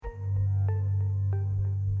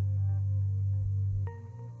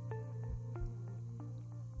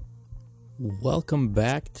Welcome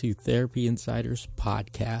back to Therapy Insiders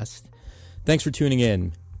Podcast. Thanks for tuning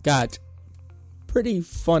in. Got pretty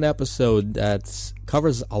fun episode that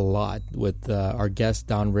covers a lot with our guest,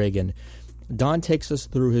 Don Reagan. Don takes us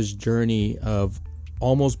through his journey of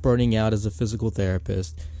almost burning out as a physical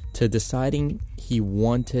therapist to deciding he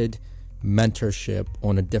wanted mentorship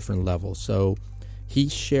on a different level. So he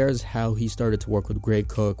shares how he started to work with Greg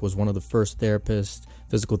Cook, was one of the first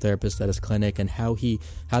physical therapists at his clinic, and how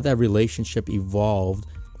that relationship evolved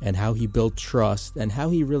and how he built trust and how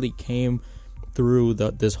he really came through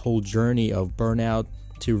this whole journey of burnout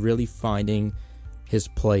to really finding his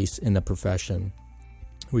place in the profession.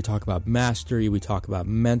 We talk about mastery, we talk about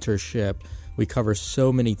mentorship, we cover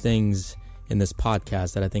so many things in this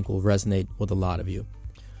podcast that I think will resonate with a lot of you.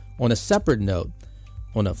 On a separate note,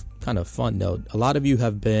 on a kind of fun note, a lot of you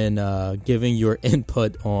have been giving your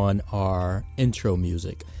input on our intro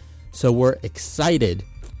music. So we're excited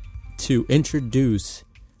to introduce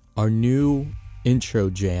our new intro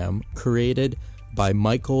jam created by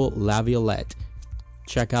Michael Laviolette.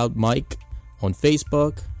 Check out Mike on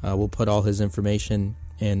Facebook. We'll put all his information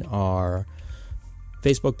in our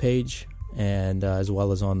Facebook page and as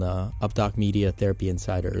well as on the Updoc Media Therapy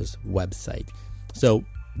Insiders website. So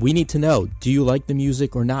we need to know, do you like the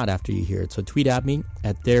music or not after you hear it? So tweet at me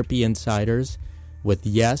at Therapy Insiders with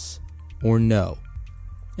yes or no,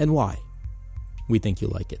 and why we think you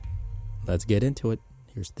like it. Let's get into it.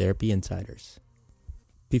 Here's Therapy Insiders.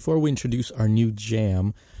 Before we introduce our new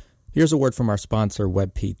jam, here's a word from our sponsor,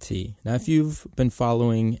 WebPT. Now, if you've been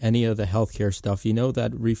following any of the healthcare stuff, you know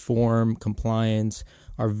that reform, compliance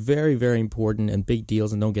are very, very important and big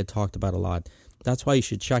deals and don't get talked about a lot. That's why you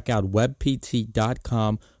should check out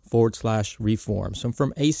webpt.com/reform. So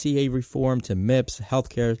from ACA reform to MIPS,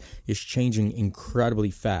 healthcare is changing incredibly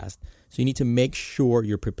fast. So you need to make sure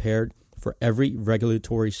you're prepared for every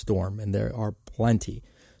regulatory storm, and there are plenty.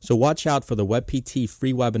 So watch out for the WebPT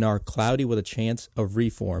free webinar, Cloudy with a Chance of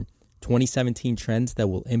Reform, 2017 Trends That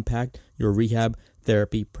Will Impact Your Rehab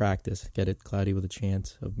Therapy Practice. Get it? Cloudy with a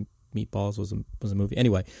Chance of Meatballs was a movie.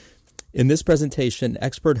 Anyway, in this presentation,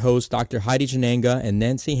 expert hosts Dr. Heidi Jananga and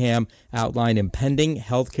Nancy Ham outline impending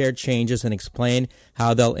healthcare changes and explain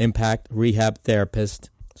how they'll impact rehab therapists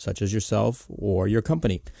such as yourself or your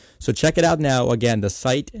company. So check it out now. Again,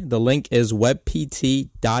 the link is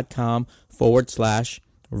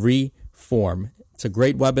webpt.com/reform. It's a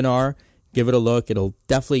great webinar. Give it a look. It'll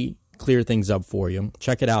definitely clear things up for you.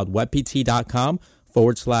 Check it out,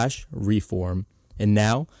 webpt.com/reform. And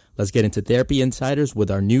now, let's get into Therapy Insiders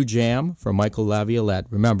with our new jam from Michael Laviolette.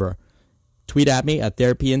 Remember, tweet at me at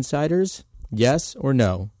Therapy Insiders, yes or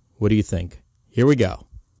no. What do you think? Here we go.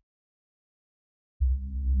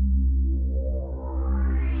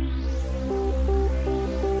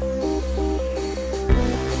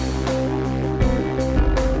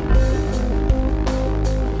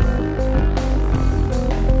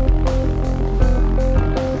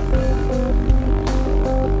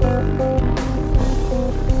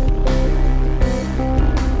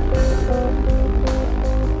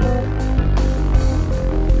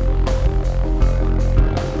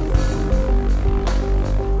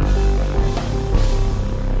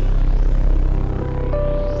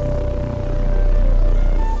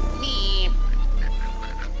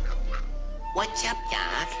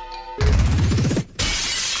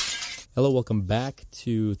 Hello, welcome back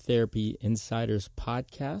to Therapy Insiders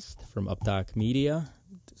Podcast from Updoc Media.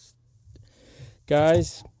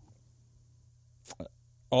 Guys,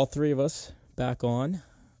 all three of us back on.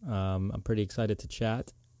 I'm pretty excited to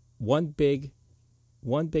chat. One big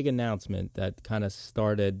announcement that kind of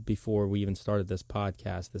started before we even started this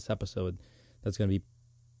podcast, this episode that's going to be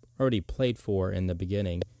already played for in the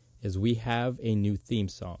beginning, is we have a new theme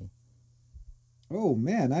song. Oh,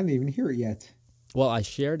 man, I didn't even hear it yet. Well, I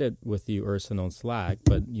shared it with you, Urson, on Slack,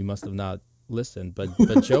 but you must have not listened. But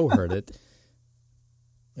Joe heard it.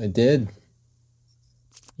 I did.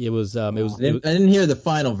 It was. I didn't hear the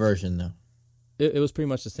final version though. It was pretty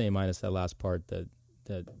much the same, minus that last part that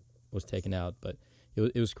was taken out. But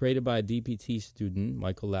it was created by a DPT student,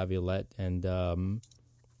 Michael Laviolette, and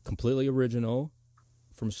completely original,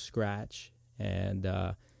 from scratch. And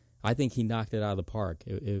I think he knocked it out of the park.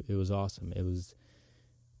 It was awesome. It was.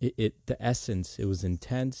 The essence, it was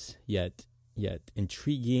intense, yet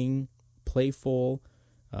intriguing, playful,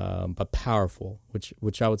 but powerful,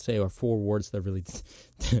 which I would say are four words that really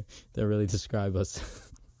describe us.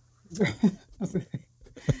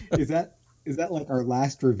 Is that like our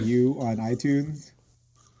last review on iTunes?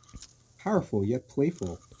 Powerful yet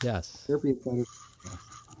playful. Yes. Therapy Insiders.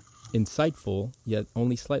 Insightful yet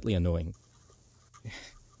only slightly annoying.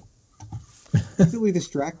 Easily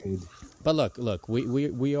distracted. But look,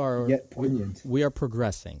 we are Yet poignant. we are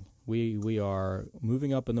progressing. We are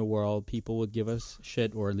moving up in the world. People would give us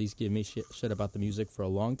shit, or at least give me shit about the music for a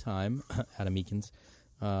long time. Adam Eakins.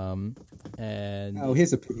 And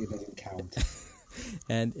His opinion doesn't count.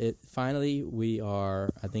 And finally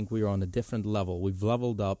I think we are on a different level. We've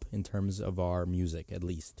leveled up in terms of our music, at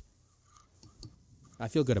least. I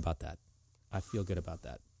feel good about that.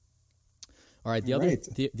 All right.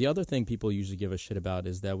 The other thing people usually give a shit about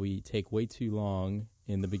is that we take way too long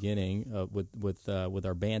in the beginning with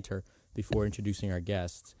our banter before introducing our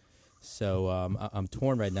guests. So I'm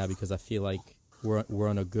torn right now because I feel like we're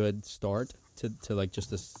on a good start to like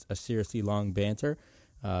just a seriously long banter.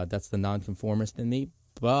 That's the nonconformist in me.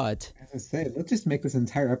 But as I say, let's just make this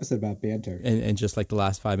entire episode about banter. And just like the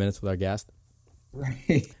last 5 minutes with our guest.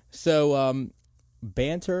 Right. So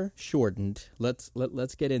banter shortened. Let's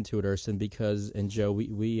get into it, Urson, and Joe,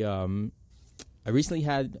 I recently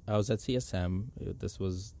I was at CSM. This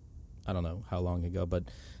was, I don't know how long ago, but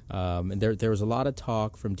and there was a lot of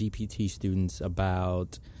talk from DPT students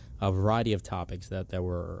about a variety of topics that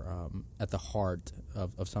were at the heart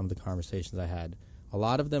of some of the conversations I had. A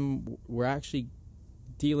lot of them were actually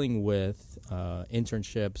dealing with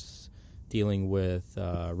internships, dealing with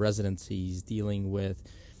residencies, dealing with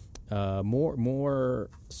more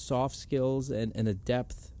soft skills and a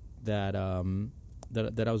depth that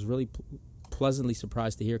I was really pleasantly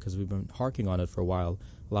surprised to hear, because we've been harking on it for a while.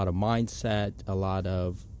 A lot of mindset, a lot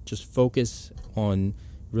of just focus on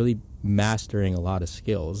really mastering a lot of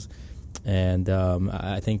skills. And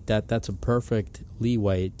I think that's a perfect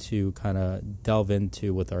leeway to kind of delve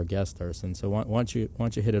into with our guest, Urson. So why don't you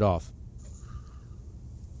hit it off?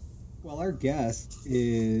 Well, our guest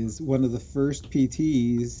is one of the first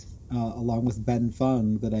PTs, along with Ben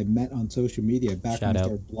Fung, that I met on social media back when I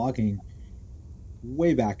started blogging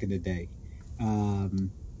way back in the day.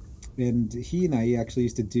 And he and I actually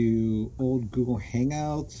used to do old Google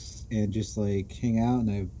Hangouts and just like hang out,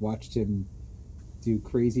 and I've watched him do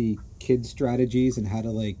crazy kid strategies and how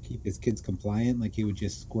to like keep his kids compliant. Like he would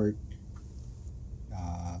just squirt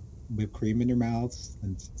whipped cream in their mouths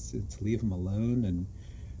and to leave them alone.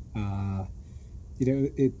 And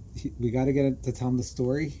we got to get to tell him the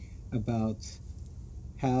story about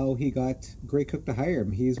how he got Gray Cook to hire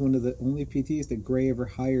him. He's one of the only PTs that Gray ever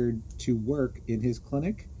hired to work in his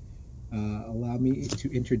clinic. Allow me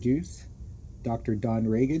to introduce Dr. Don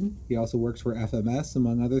Reagan. He also works for FMS,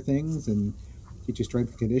 among other things, and teaches strength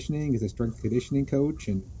and conditioning. He's a strength and conditioning coach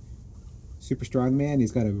and super strong man.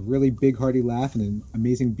 He's got a really big, hearty laugh and an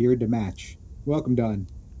amazing beard to match. Welcome, Don.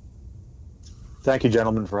 Thank you,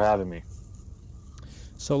 gentlemen, for having me.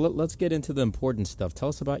 So let's get into the important stuff. Tell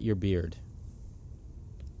us about your beard.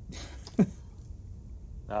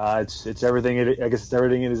 It's everything. I guess it's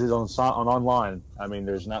everything it is on online. I mean,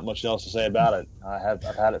 there's not much else to say about it. I've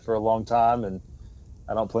had it for a long time, and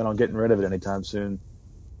I don't plan on getting rid of it anytime soon.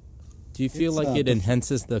 Do you feel like it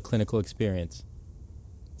enhances the clinical experience?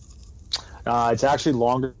 It's actually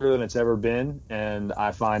longer than it's ever been, and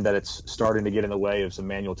I find that it's starting to get in the way of some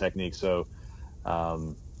manual techniques. So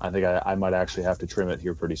I think I might actually have to trim it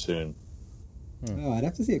here pretty soon. Oh, I'd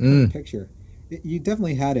have to see a quick picture. You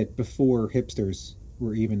definitely had it before hipsters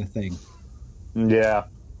were even a thing. Yeah.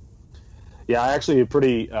 I actually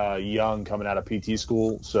pretty young coming out of PT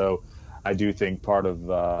school, so I do think part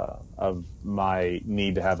of my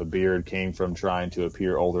need to have a beard came from trying to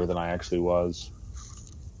appear older than I actually was.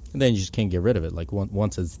 And then you just can't get rid of it. Like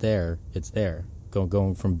once it's there, it's there.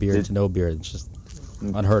 Going from beard to no beard, it's just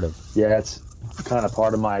unheard of. Yeah, it's kind of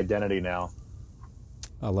part of my identity now.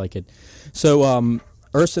 I like it. So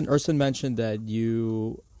Urson mentioned that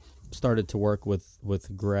you started to work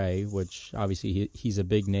with Gray, which obviously he's a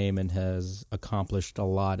big name and has accomplished a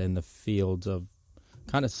lot in the fields of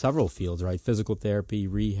kind of several fields, right? Physical therapy,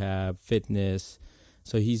 rehab, fitness.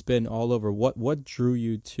 So he's been all over. What drew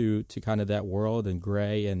you to kind of that world and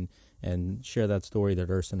Gray, and share that story that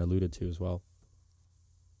Urson alluded to as well?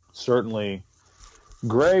 Certainly.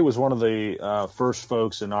 Gray was one of the first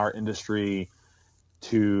folks in our industry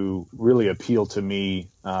to really appeal to me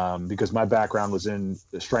because my background was in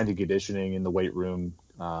strength and conditioning in the weight room,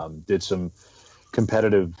 did some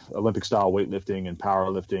competitive Olympic-style weightlifting and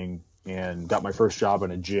powerlifting, and got my first job in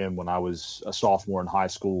a gym when I was a sophomore in high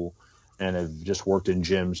school, and have just worked in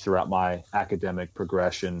gyms throughout my academic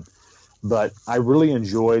progression. But I really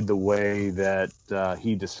enjoyed the way that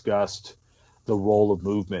he discussed the role of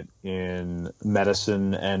movement in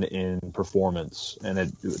medicine and in performance, and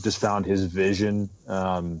it just found his vision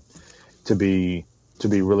to be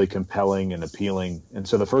really compelling and appealing. And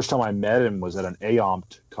so the first time I met him was at an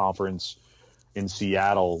AOMT conference in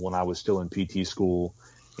Seattle when I was still in PT school,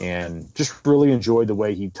 and just really enjoyed the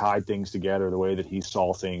way he tied things together, the way that he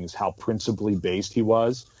saw things, how principally based he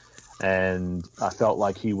was. And I felt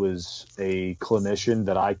like he was a clinician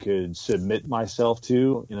that I could submit myself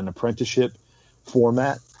to in an apprenticeship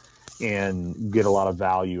format and get a lot of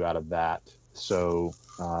value out of that. So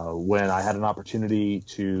when I had an opportunity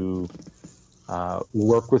to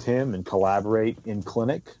work with him and collaborate in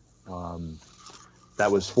clinic,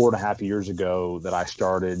 that was 4.5 years ago that I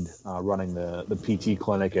started running the PT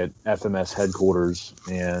clinic at FMS headquarters,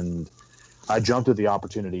 and I jumped at the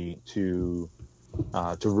opportunity to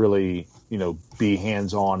really, be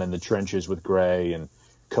hands-on in the trenches with Gray and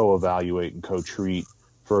co-evaluate and co-treat.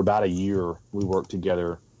 For about a year, we worked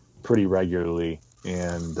together pretty regularly,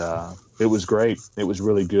 and it was great. It was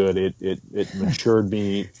really good. It matured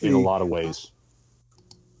me in a lot of ways.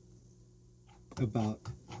 About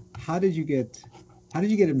how did you get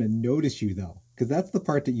him to notice you, though? Because that's the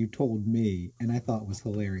part that you told me, and I thought was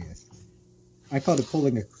hilarious. I called it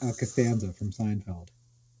pulling a Costanza from Seinfeld.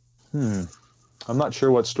 I'm not sure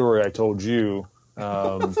what story I told you.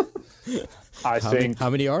 I think how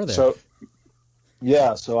many are there?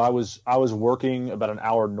 So I was working about an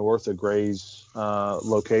hour north of Gray's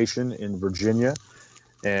location in Virginia,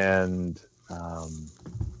 and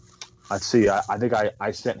I think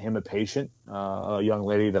I sent him a patient, a young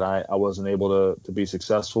lady that I wasn't able to be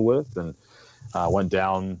successful with, and went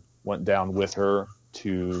down with her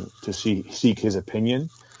to seek his opinion.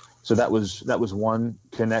 So that was one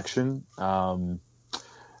connection. The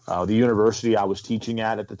university I was teaching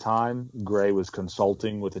at the time, Gray was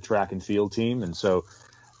consulting with the track and field team, and so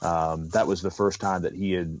that was the first time that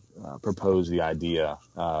he had proposed the idea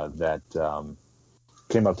that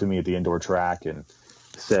came up to me at the indoor track and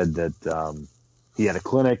said that he had a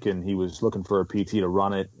clinic and he was looking for a PT to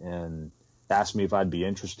run it, and asked me if I'd be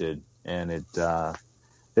interested. And it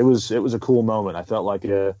was a cool moment. I felt like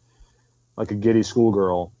a giddy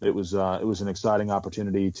schoolgirl. It was an exciting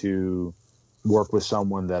opportunity to work with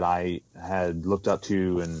someone that I had looked up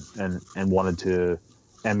to and wanted to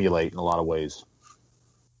emulate in a lot of ways.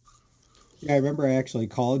 Yeah, I remember I actually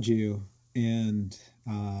called you, and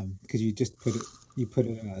because you just put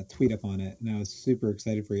a tweet up on it, and I was super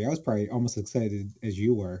excited for you. I was probably almost excited as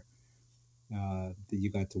you were that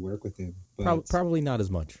you got to work with him. But, probably not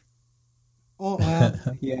as much. Oh,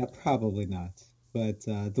 yeah, probably not. But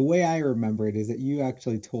the way I remember it is that you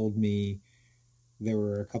actually told me there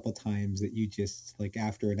were a couple times that you just, like,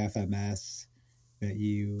 after an FMS that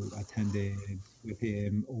you attended with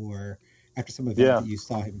him, or after some event that you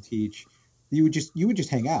saw him teach, you would just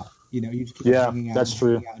hang out. You just keep hanging out. That's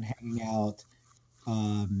true. Hanging out,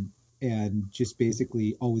 and just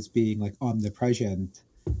basically always being like omnipresent,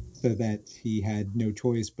 so that he had no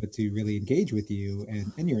choice but to really engage with you.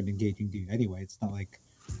 And you're an engaging dude anyway. It's not like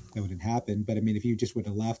that wouldn't happen. But I mean, if you just would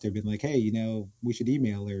have left or been like, hey, we should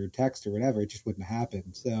email or text or whatever, it just wouldn't have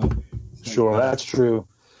happened. So sure, that's true.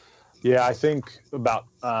 Yeah, I think about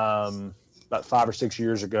 5 or 6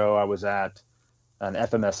 years ago, I was at an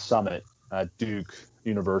FMS summit at Duke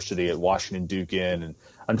University at Washington Duke Inn, and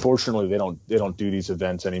unfortunately they don't do these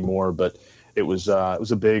events anymore. But it was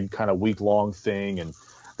a big kind of week-long thing, and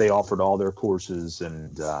they offered all their courses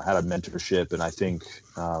and had a mentorship. And I think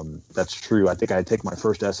that's true. I think I take my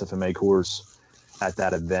first SFMA course at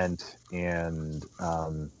that event, and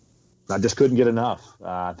I just couldn't get enough.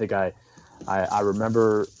 I think I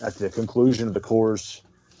remember at the conclusion of the course,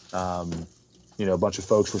 a bunch of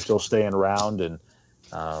folks were still staying around, and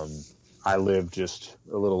I lived just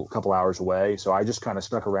a couple hours away. So I just kind of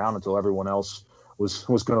stuck around until everyone else was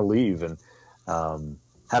going to leave, and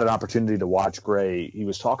had an opportunity to watch Gray. He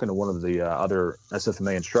was talking to one of the other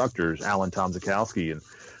SFMA instructors, Alan Tomzakowski, and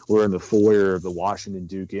we're in the foyer of the Washington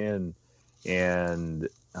Duke Inn, and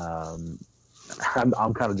I'm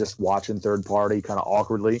kind of just watching third party kind of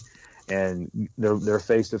awkwardly, and they're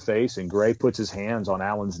face to face, and Gray puts his hands on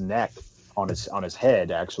Alan's neck, on his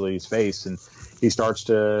head, actually, his face, and he starts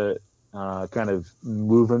to kind of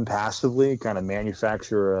move him passively, kind of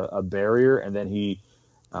manufacture a barrier, and then he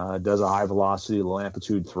does a high velocity, low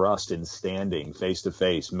amplitude thrust in standing, face to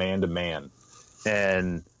face, man to man.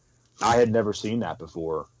 And I had never seen that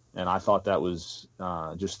before, and I thought that was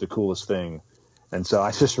just the coolest thing. And so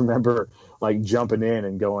I just remember like jumping in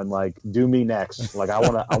and going like, "Do me next!" Like I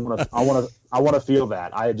want to feel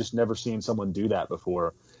that. I had just never seen someone do that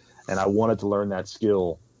before, and I wanted to learn that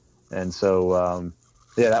skill. And so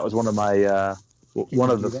that was one of my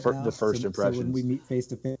the first impressions. So when we meet face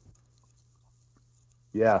to face.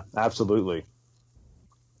 Yeah, absolutely.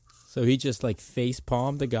 So he just like face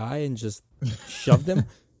palmed the guy and just shoved him?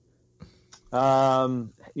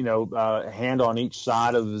 Hand on each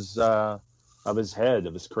side of of his head,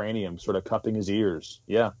 of his cranium, sort of cupping his ears.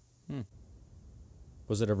 Yeah.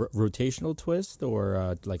 Was it a rotational twist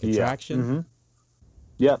or like a Yeah. traction? Mm-hmm.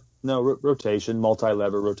 Yep. No, rotation,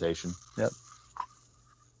 multi-lever rotation. Yep.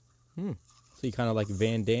 So you kind of like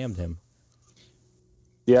Van Dammed him.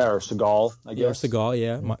 Yeah, or Seagal, I Yeah, or guess. Seagal,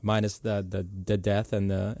 yeah, minus the death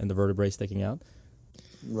and the vertebrae sticking out.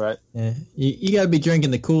 Right. Yeah, you got to be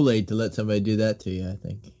drinking the Kool-Aid to let somebody do that to you, I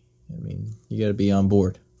think. I mean, you got to be on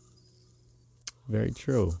board. Very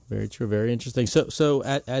true. Very true. Very interesting. So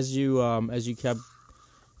as you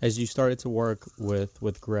started to work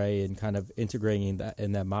with Gray and kind of integrating that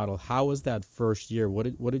in that model, how was that first year?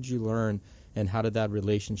 What did you learn, and how did that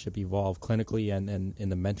relationship evolve clinically and in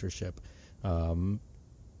the mentorship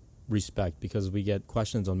respect? Because we get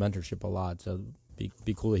questions on mentorship a lot, so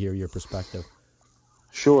be cool to hear your perspective.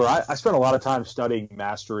 Sure. I spent a lot of time studying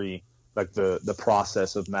mastery, like the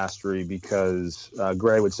process of mastery, because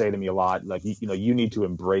Gray would say to me a lot, like, you need to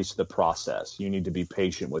embrace the process. You need to be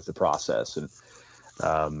patient with the process. And,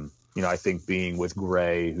 I think being with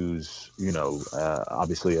Gray, who's,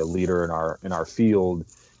 obviously a leader in our field,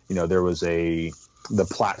 there was the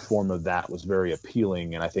platform of that was very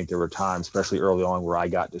appealing. And I think there were times, especially early on, where I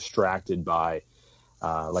got distracted by,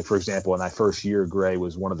 like, for example, in that first year, Gray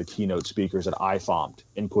was one of the keynote speakers at IFOMT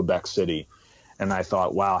in Quebec City. And I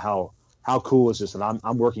thought, wow, how cool is this? And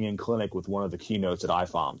I'm working in clinic with one of the keynotes at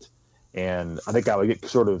IFOMT. And I think I would get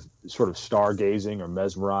sort of stargazing or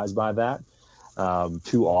mesmerized by that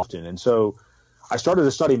too often. And so I started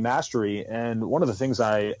to study mastery. And one of the things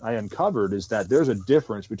I uncovered is that there's a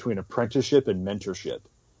difference between apprenticeship and mentorship.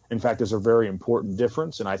 In fact, there's a very important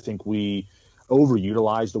difference. And I think we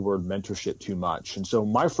overutilize the word mentorship too much. And so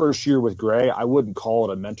my first year with Gray, I wouldn't call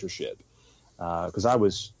it a mentorship because I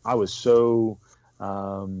was so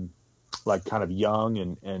like kind of young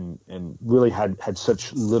and really had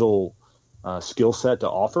such little skill set to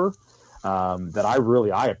offer that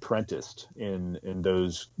I apprenticed in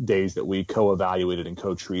those days that we co-evaluated and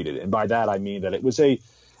co-treated. And by that I mean that it was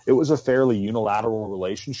a fairly unilateral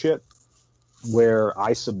relationship where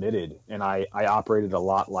I submitted and I operated a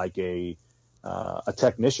lot like a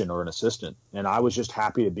technician or an assistant. And I was just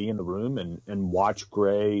happy to be in the room and watch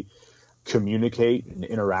Gray communicate and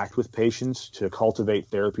interact with patients, to cultivate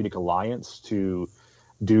therapeutic alliance, to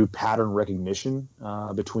do pattern recognition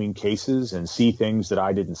between cases and see things that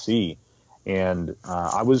I didn't see. And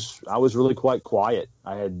I was really quite quiet.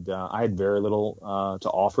 I had very little to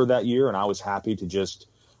offer that year, and I was happy to just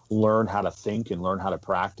learn how to think and learn how to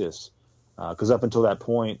practice. Because up until that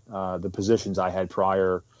point, the positions I had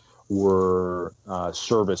prior were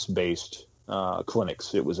service-based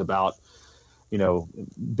clinics. It was about,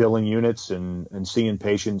 billing units and seeing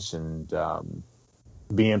patients and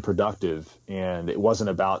being productive. And it wasn't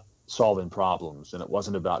about solving problems, and it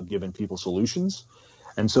wasn't about giving people solutions.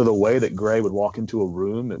 And so the way that Gray would walk into a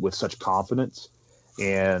room with such confidence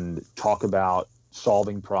and talk about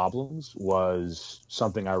solving problems was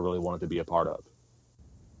something I really wanted to be a part of.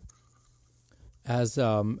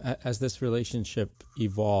 As this relationship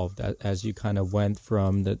evolved, as you kind of went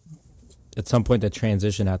from at some point that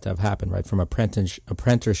transition had to have happened, right, from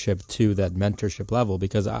apprenticeship to that mentorship level,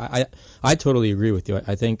 because I totally agree with you.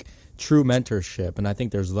 I think true mentorship, and I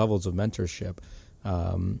think there's levels of mentorship.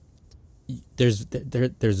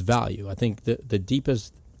 There's value. I think the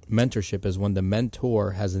deepest mentorship is when the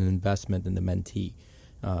mentor has an investment in the mentee,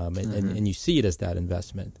 and you see it as that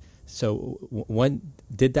investment. So when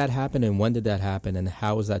did that happen, and when did that happen, and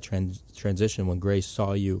how was that transition when Gray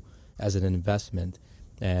saw you as an investment,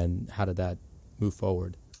 and how did that move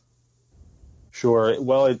forward? Sure.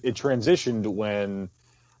 Well, it transitioned when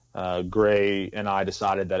Gray and I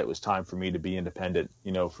decided that it was time for me to be independent,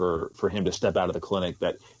 for him to step out of the clinic,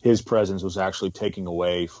 that his presence was actually taking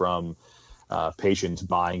away from patients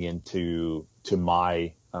buying into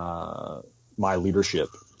my leadership,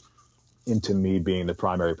 into me being the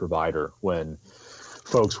primary provider. When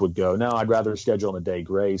folks would go, no, I'd rather schedule on a day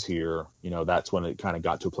Gray's here, that's when it kind of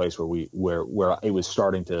got to a place where it was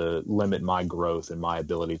starting to limit my growth and my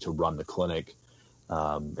ability to run the clinic.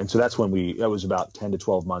 And so that's when that was about 10 to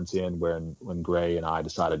 12 months in when Gray and I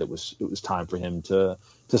decided it was time for him to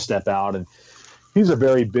step out. And he's a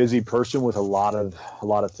very busy person with a lot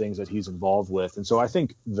of things that he's involved with. And so I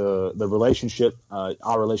think the relationship,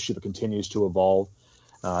 our relationship continues to evolve.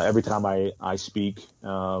 Every time I speak,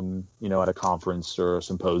 at a conference or a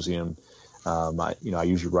symposium, I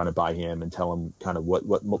usually run it by him and tell him kind of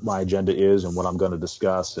what my agenda is and what I'm going to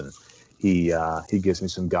discuss. And he gives me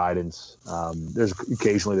some guidance. There's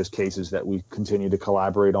occasionally cases that we continue to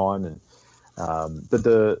collaborate on, but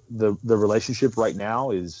the relationship right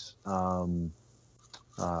now is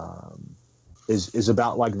is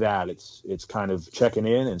about like that. It's kind of checking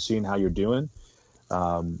in and seeing how you're doing.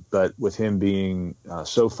 But with him being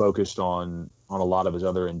so focused on a lot of his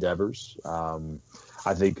other endeavors,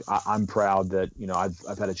 I think I'm proud that,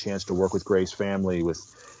 I've had a chance to work with Gray's family. With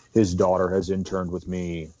his daughter has interned with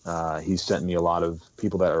me. He's sent me a lot of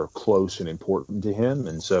people that are close and important to him.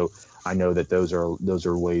 And so I know that those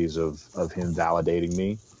are ways of him validating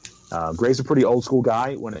me. Gray's a pretty old school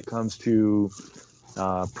guy when it comes to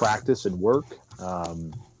practice and work.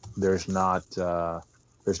 There's not a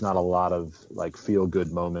lot of like feel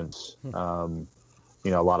good moments.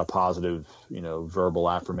 A lot of positive, verbal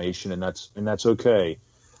affirmation, and that's okay.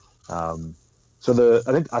 So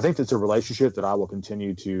I think it's a relationship that I will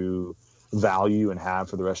continue to value and have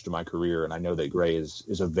for the rest of my career. And I know that Gray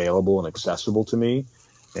is available and accessible to me,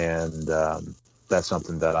 and that's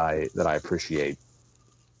something that I appreciate.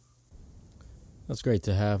 That's great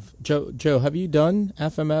to have. Joe, have you done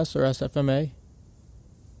FMS or SFMA?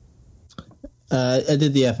 I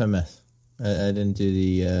did the FMS. I didn't do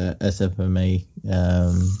the SFMA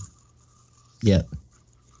yet.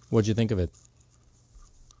 What'd you think of it?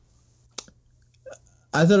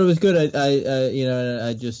 I thought it was good. I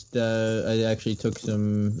actually took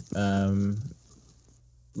some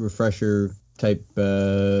refresher type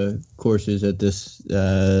courses at this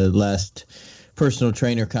last personal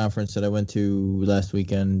trainer conference that I went to last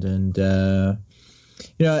weekend, and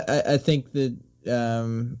I think that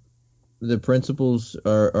the principles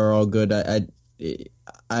are all good.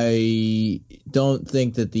 I don't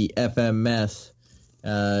think that the FMS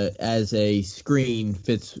as a screen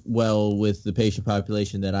fits well with the patient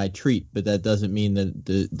population that I treat, but that doesn't mean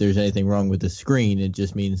that there's anything wrong with the screen. It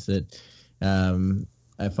just means that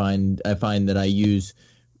I find that I use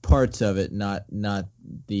parts of it, not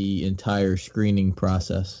the entire screening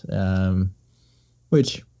process,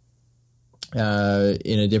 which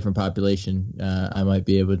in a different population I might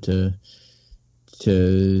be able to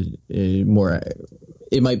more.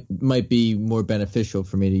 It might be more beneficial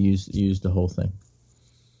for me to use the whole thing.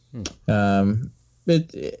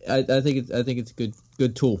 But I think it's a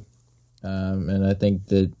good tool, and I think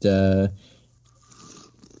that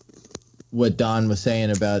what Don was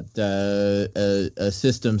saying about a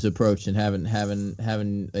systems approach and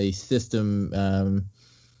having a system,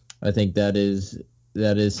 I think that is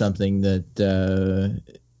something that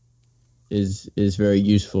is very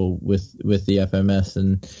useful with the FMS,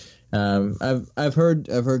 and I've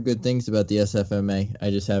heard good things about the SFMA. I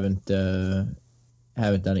just haven't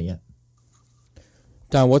done it yet.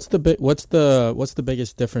 Don, what's the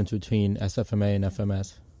biggest difference between SFMA and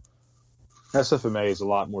FMS? SFMA is a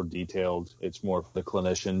lot more detailed. It's more for the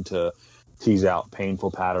clinician to tease out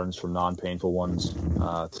painful patterns from non-painful ones,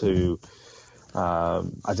 to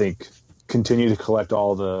I think continue to collect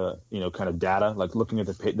all the kind of data, like looking at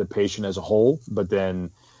the patient as a whole, but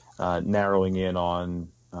then narrowing in on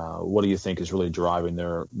what do you think is really driving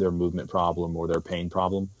their movement problem or their pain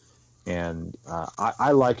problem. And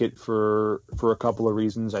I like it for a couple of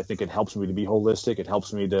reasons. I think it helps me to be holistic. It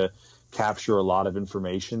helps me to capture a lot of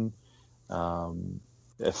information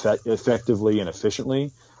effectively and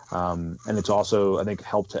efficiently. And it's also, I think,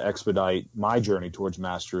 helped to expedite my journey towards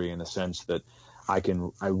mastery in the sense that I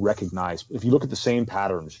recognize, if you look at the same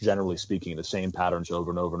patterns, generally speaking, the same patterns over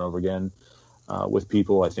and over and over again with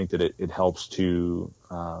people, I think that it helps to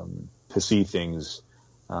see things,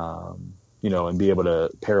 and be able to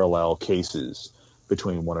parallel cases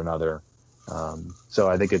between one another. So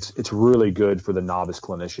I think it's really good for the novice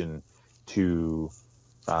clinician to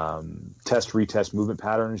test, retest movement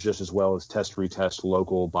patterns just as well as test, retest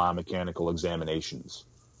local biomechanical examinations.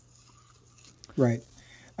 Right.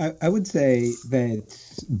 I would say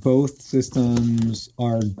that both systems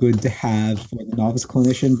are good to have for the novice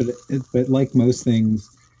clinician, but like most things,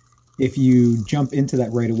 if you jump into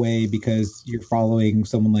that right away because you're following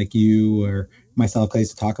someone like you or myself, I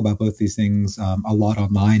used to talk about both these things a lot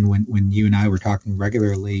online when you and I were talking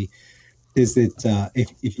regularly, is that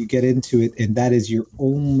if you get into it and that is your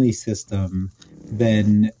only system,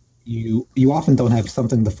 then you often don't have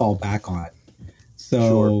something to fall back on. So,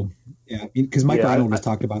 sure. Yeah, because Mike Reinold has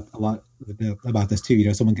talked about a lot about this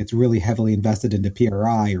too. Someone gets really heavily invested into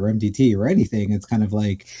PRI or MDT or anything. It's kind of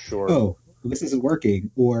like, sure. Oh, this isn't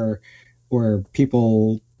working, or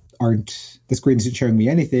people aren't, the screen isn't showing me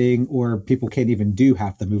anything, or people can't even do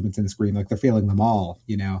half the movements in the screen, like they're failing them all.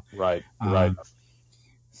 Right.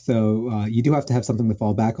 So you do have to have something to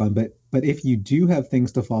fall back on. But if you do have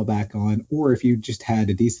things to fall back on, or if you just had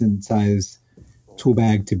a decent size tool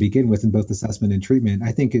bag to begin with in both assessment and treatment,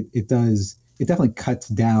 I think it definitely cuts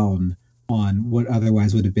down on what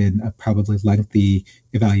otherwise would have been a probably lengthy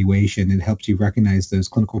evaluation. It helped you recognize those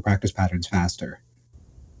clinical practice patterns faster.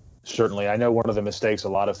 Certainly. I know one of the mistakes a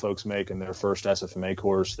lot of folks make in their first SFMA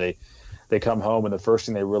course, they come home and the first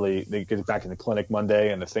thing they get back in the clinic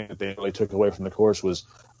Monday, and the thing that they really took away from the course was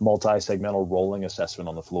multi-segmental rolling assessment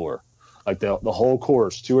on the floor. Like the whole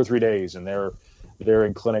course, 2 or 3 days, and they're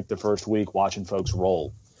in clinic the first week watching folks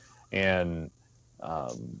roll, and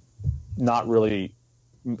not really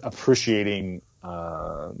appreciating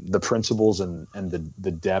the principles and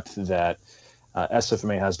the depth that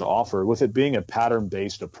SFMA has to offer. With it being a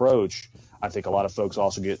pattern-based approach, I think a lot of folks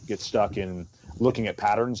also get stuck in looking at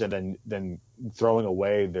patterns and then throwing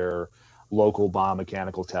away their local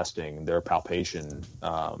biomechanical testing, their palpation,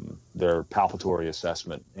 their palpatory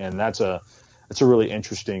assessment. And that's a really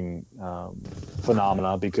interesting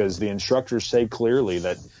phenomena, because the instructors say clearly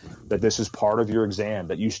that this is part of your exam,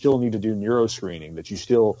 that you still need to do neuroscreening, that you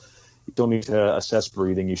still need to assess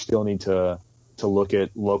breathing, you still need to look at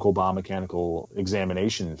local biomechanical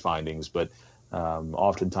examination findings. But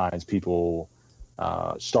oftentimes people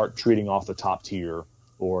start treating off the top tier,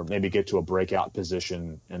 or maybe get to a breakout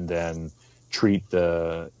position and then treat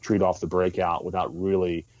off the breakout without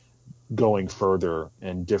really going further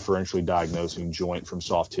and differentially diagnosing joint from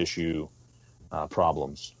soft tissue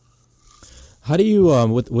problems. How do you,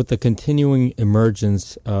 with the continuing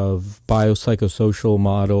emergence of biopsychosocial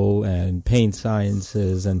model and pain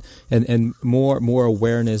sciences and more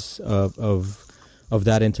awareness of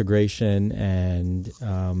that integration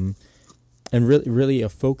and really a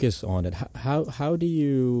focus on it, how do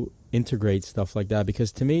you integrate stuff like that?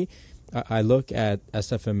 Because to me, I look at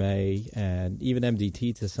SFMA and even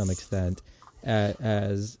MDT to some extent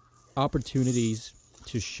as opportunities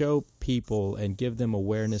to show people and give them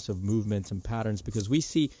awareness of movements and patterns, because we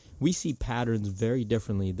see patterns very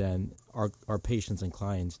differently than our patients and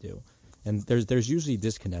clients do, and there's usually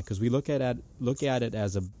disconnect because we look at it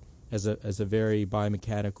as a very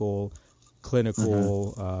biomechanical,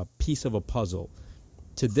 clinical piece of a puzzle.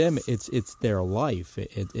 To them, it's their life.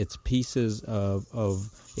 It's pieces of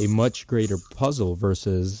a much greater puzzle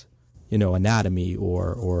versus anatomy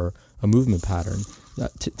or a movement pattern.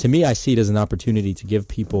 To me, I see it as an opportunity to give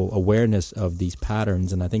people awareness of these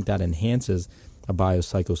patterns, and I think that enhances a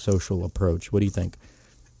biopsychosocial approach. What do you think?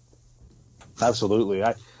 Absolutely.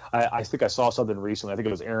 I think I saw something recently. I think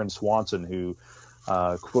it was Aaron Swanson who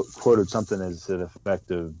quoted something as to the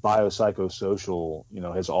effect of biopsychosocial,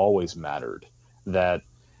 has always mattered, that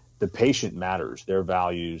the patient matters, their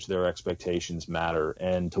values, their expectations matter.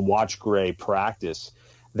 And to watch Gray practice,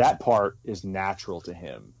 that part is natural to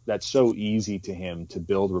him. That's so easy to him to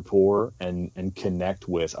build rapport and connect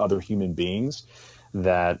with other human beings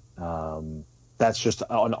that that's just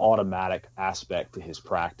an automatic aspect to his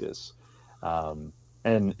practice. And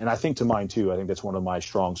I think to mine too. I think that's one of my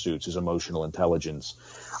strong suits is emotional intelligence.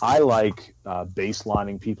 I like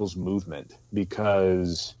baselining people's movement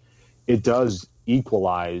because it does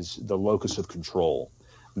equalize the locus of control,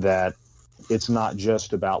 that it's not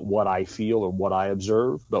just about what I feel or what I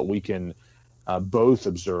observe, but we can both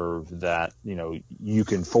observe that, you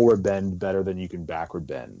can forward bend better than you can backward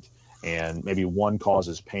bend. And maybe one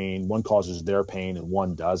causes pain, one causes their pain, and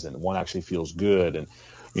one doesn't. One actually feels good. And,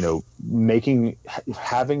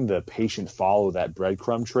 having the patient follow that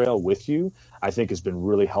breadcrumb trail with you, I think has been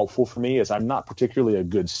really helpful for me, as I'm not particularly a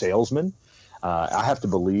good salesman. I have to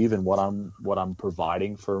believe in what I'm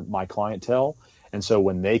providing for my clientele. And so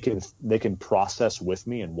when they can process with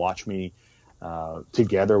me and watch me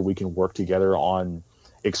together, we can work together on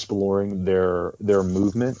exploring their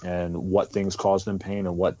movement and what things cause them pain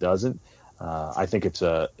and what doesn't. I think it's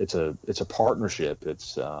a partnership.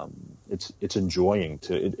 It's enjoying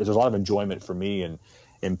there's a lot of enjoyment for me in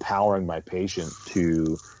empowering my patient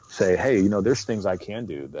to say, hey, there's things I can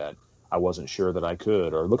do that I wasn't sure that I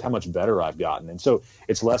could, or look how much better I've gotten. And so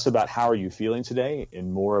it's less about how are you feeling today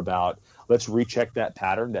and more about let's recheck that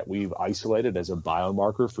pattern that we've isolated as a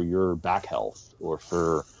biomarker for your back health or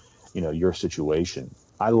for, your situation.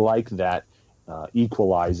 I like that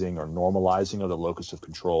equalizing or normalizing of the locus of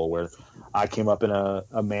control, where I came up in a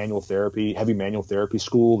heavy manual therapy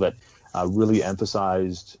school that really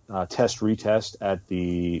emphasized test retest at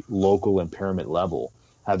the local impairment level,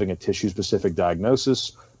 having a tissue specific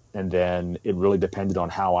diagnosis. And then it really depended on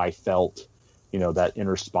how I felt, that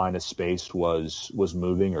inner spinous space was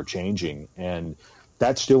moving or changing. And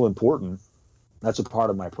that's still important. That's a part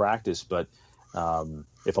of my practice. But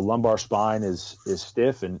if a lumbar spine is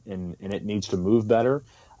stiff and it needs to move better,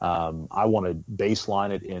 I want to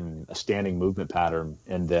baseline it in a standing movement pattern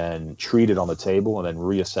and then treat it on the table and then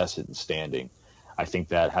reassess it in standing. I think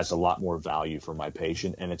that has a lot more value for my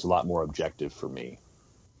patient, and it's a lot more objective for me.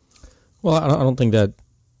 Well, I don't think that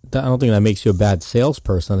makes you a bad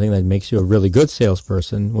salesperson. I think that makes you a really good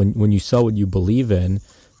salesperson. When you sell what you believe in,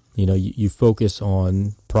 you focus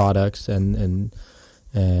on products and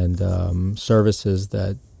services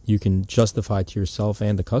that you can justify to yourself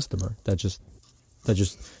and the customer. That just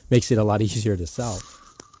makes it a lot easier to sell.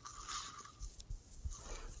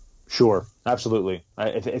 Sure, absolutely.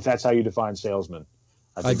 If that's how you define salesman,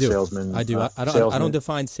 I do. Salesman, I do. I don't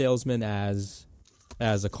define salesman as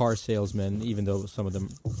a car salesman, even though some of them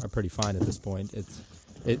are pretty fine at this point.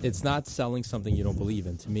 It's not selling something you don't believe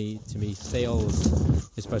in. To me, sales,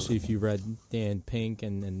 especially if you read Dan Pink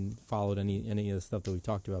and followed any of the stuff that we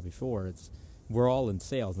talked about before, we're all in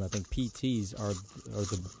sales, and I think PTs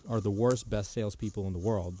are the worst best salespeople in the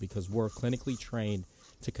world, because we're clinically trained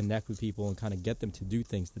to connect with people and kind of get them to do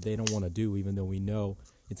things that they don't want to do, even though we know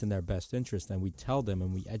it's in their best interest, and we tell them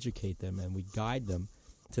and we educate them and we guide them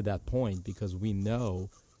to that point, because we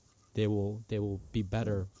know they will be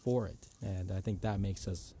better for it. And I think that makes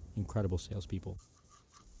us incredible salespeople.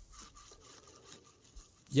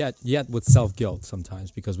 Yet with self-guilt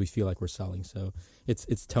sometimes, because we feel like we're selling. So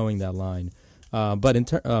it's towing that line. But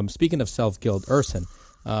speaking of self-guilt, Urson.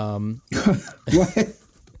 What?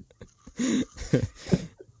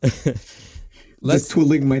 Just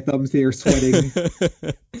twiddling my thumbs here, sweating.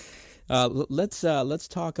 Let's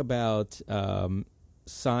talk about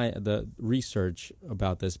the research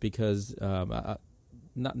about this, because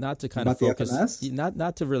not to kind about of focus, FMS?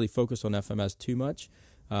 not to really focus on FMS too much,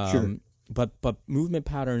 Sure. but movement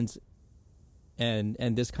patterns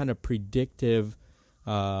and this kind of predictive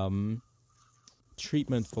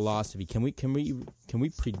treatment philosophy. Can we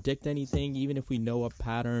predict anything, even if we know a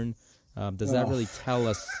pattern? Does that really tell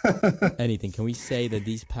us anything? Can we say that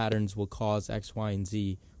these patterns will cause X, Y, and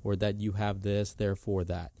Z, or that you have this, therefore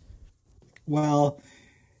that? Well,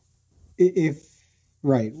 if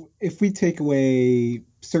we take away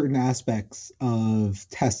certain aspects of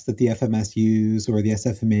tests that the FMS use or the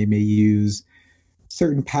SFMA may use,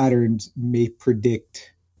 certain patterns may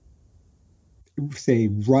predict, say,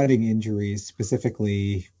 running injuries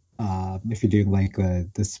specifically. If you're doing like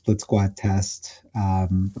the split squat test,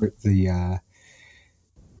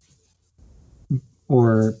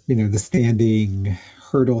 or the standing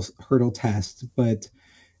hurdle test, but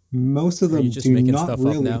most of them just do making not stuff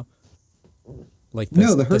really. Up now? Like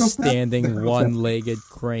the hurdle standing one-legged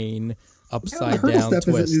crane upside the hurdle down step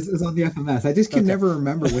twist is on the FMS. I just can never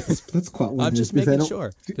remember what the split squat one I'm is. just making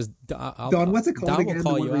sure, because Don, what's it called Don again? will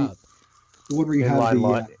call you out. The one where you have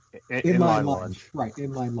inline lunge. Right,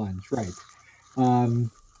 inline lunge, right.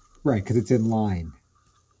 Right, because it's in line.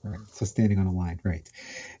 Right, so standing on a line, right.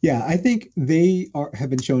 Yeah, I think they have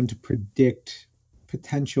been shown to predict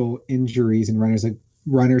potential injuries in runners. Like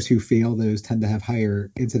runners who fail those tend to have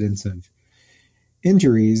higher incidence of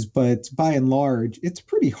injuries, but by and large, it's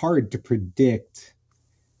pretty hard to predict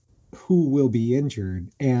who will be injured.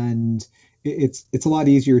 And it's a lot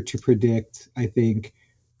easier to predict, I think,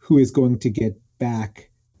 who is going to get back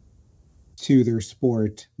to their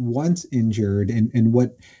sport once injured, and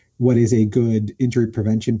what is a good injury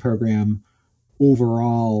prevention program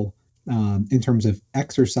overall, in terms of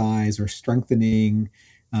exercise or strengthening.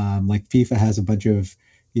 Like FIFA has a bunch of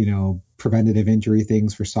preventative injury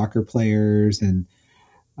things for soccer players, and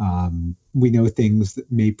we know things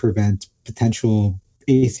that may prevent potential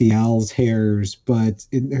ACLs, tears, but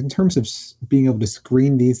in terms of being able to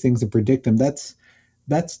screen these things and predict them, that's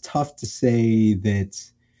tough to say that,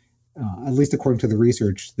 at least according to the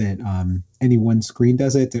research, that any one screen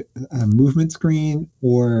does it. A movement screen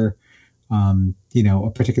or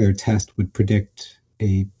a particular test would predict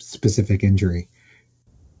a specific injury.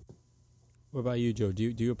 What about you, Joe?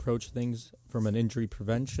 Do you approach things from an injury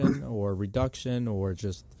prevention or reduction, or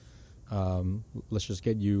just let's just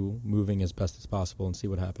get you moving as best as possible and see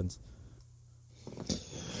what happens?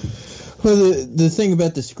 Well, the thing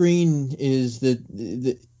about the screen is that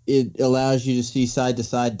it allows you to see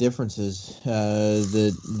side-to-side differences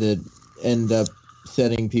that end up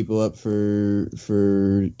setting people up for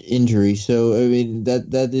injury. So I mean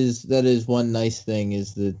that is one nice thing,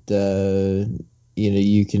 is that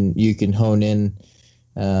you can hone in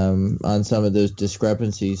on some of those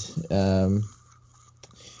discrepancies.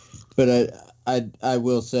 But I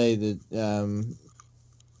will say that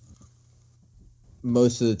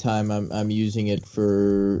most of the time I'm using it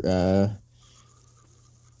for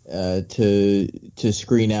to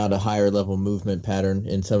screen out a higher level movement pattern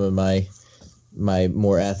in some of my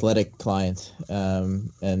more athletic clients,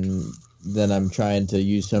 and then I'm trying to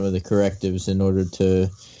use some of the correctives in order to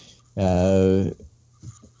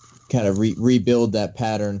kind of rebuild that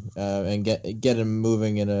pattern and get him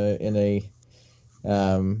moving in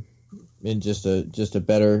just a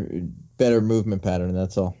better movement pattern.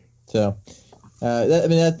 That's all. So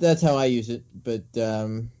that's how I use it. But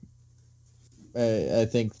I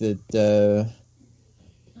think that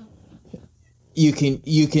you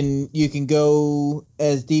can go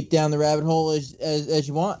as deep down the rabbit hole as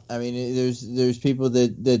you want. I mean, there's people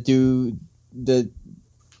that do that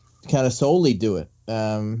kind of solely do it.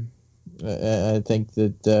 I think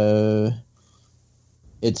that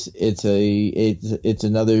it's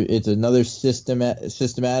another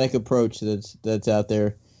systematic approach that's out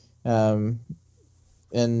there, and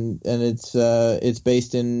it's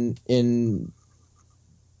based in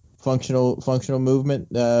functional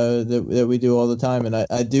movement that we do all the time. And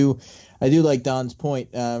I do like Don's point.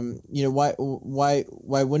 Why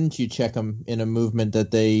wouldn't you check them in a movement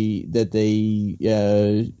that they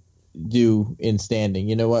do in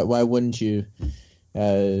standing? Why wouldn't you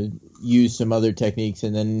use some other techniques?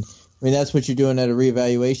 And then, I mean, that's what you're doing at a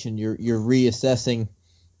reevaluation. You're reassessing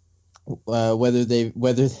whether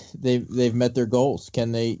they've met their goals.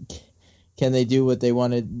 Can they do what they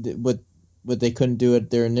wanted, what they couldn't do at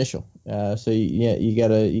their initial? So you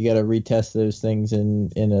gotta retest those things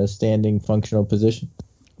in a standing functional position.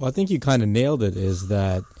 Well, I think you kind of nailed it. Is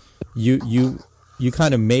that you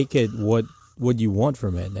kind of make it what you want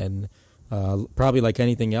from it, and probably like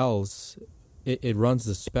anything else, it runs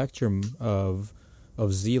the spectrum of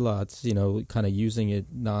zealots, kind of using it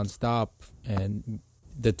nonstop, and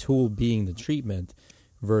the tool being the treatment,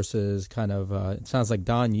 versus kind of it sounds like,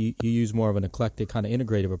 Don, you use more of an eclectic kind of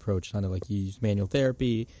integrative approach, kind of like you use manual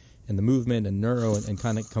therapy and the movement and neuro and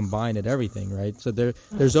kind of combine it everything, right? So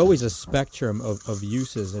there's always a spectrum of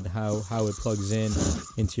uses and how it plugs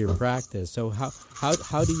into your practice. So how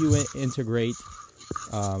do you integrate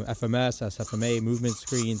FMS, SFMA, movement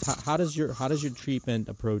screens? How does your treatment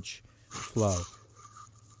approach flow?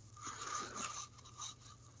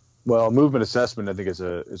 Well, movement assessment, I think, is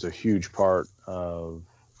a huge part of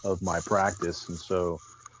my practice, and so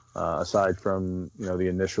aside from the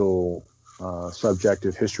initial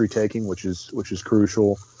subjective history taking, which is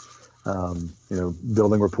crucial,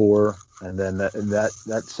 building rapport, and then that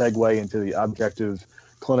segue into the objective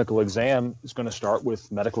clinical exam is going to start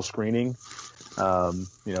with medical screening, a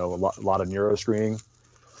lot of neuro screening,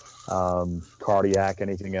 cardiac,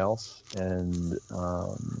 anything else, and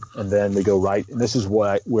then we go right. And this is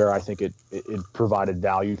where I think it provided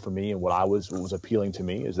value for me, and what was appealing to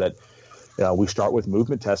me is that we start with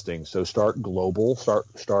movement testing. So start global, start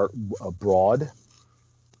broad,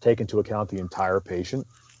 take into account the entire patient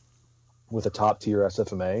with a top tier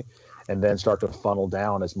SFMA, and then start to funnel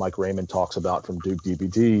down, as Mike Raymond talks about from Duke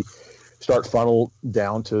DBT. Start funnel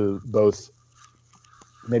down to both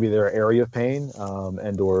maybe their area of pain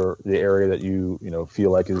and or the area that you feel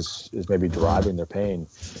like is maybe driving their pain,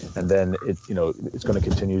 and then it's going to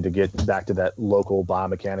continue to get back to that local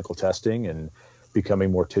biomechanical testing and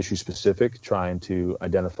becoming more tissue specific, trying to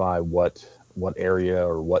identify what area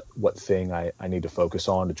or what thing I need to focus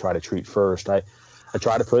on to try to treat first. I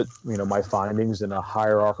try to put my findings in a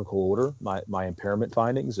hierarchical order, my impairment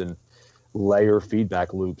findings, and layer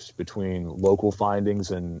feedback loops between local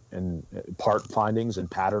findings and part findings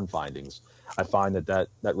and pattern findings. I find that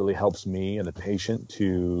really helps me and the patient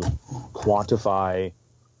to quantify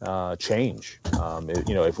change.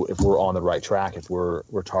 If we're on the right track, if we're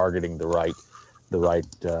targeting the right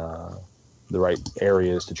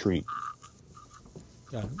areas to treat.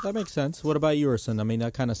 Yeah, that makes sense. What about you, Urson? I mean,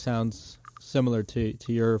 that kind of sounds similar to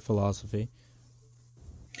your philosophy.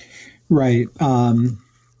 Right.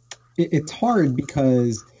 It's hard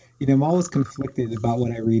because I'm always conflicted about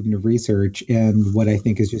what I read in the research and what I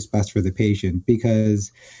think is just best for the patient,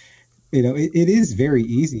 because it is very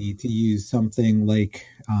easy to use something like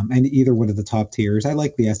and either one of the top tiers. I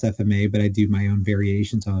like the SFMA, but I do my own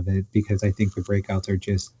variations of it because I think the breakouts are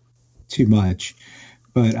just too much.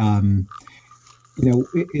 But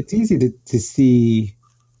it's easy to see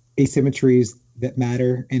asymmetries that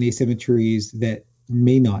matter and asymmetries that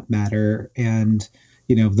may not matter. And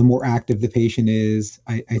the more active the patient is,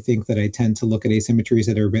 I think that I tend to look at asymmetries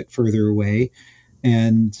that are a bit further away.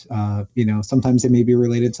 And, sometimes they may be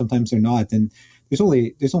related, sometimes they're not. And there's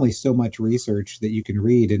only so much research that you can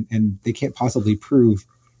read, and they can't possibly prove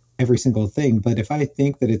every single thing. But if I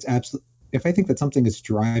think that something is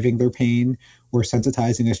driving their pain or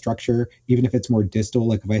sensitizing a structure, even if it's more distal,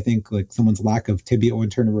 like if I think like someone's lack of tibial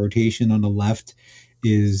internal rotation on the left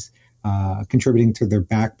is contributing to their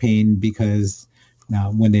back pain because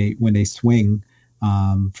when they swing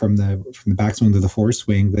from the backswing to the forward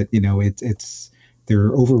swing, that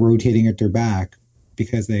they're over rotating at their back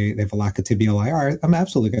because they have a lack of tibial IR, I'm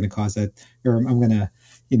absolutely going to cause that, or I'm going to,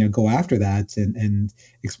 go after that and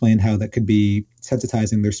explain how that could be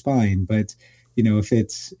sensitizing their spine. But, if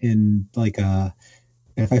it's in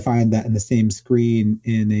if I find that in the same screen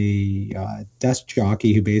in a desk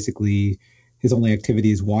jockey who basically his only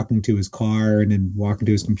activity is walking to his car and then walking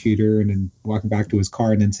to his computer and then walking back to his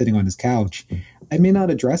car and then sitting on his couch, I may not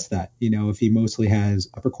address that, if he mostly has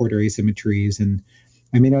upper quarter asymmetries, and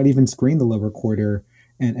I may not even screen the lower quarter.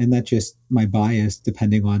 And that's just my bias,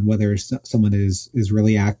 depending on whether someone is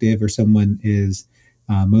really active or someone is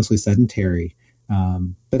mostly sedentary.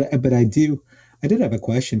 But I did have a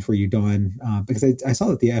question for you, Don, because I saw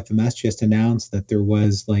that the FMS just announced that there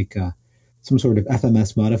was some sort of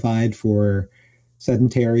FMS modified for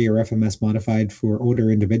sedentary or FMS modified for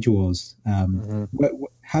older individuals.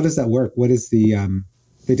 How does that work? What is the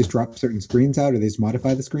they just drop certain screens out, or they just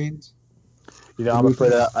modify the screens? I'm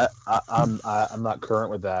afraid I'm not current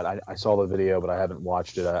with that. I saw the video, but I haven't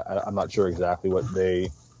watched it. I'm not sure exactly what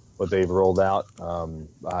they've rolled out.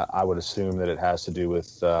 I would assume that it has to do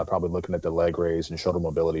with probably looking at the leg raise and shoulder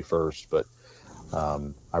mobility first, but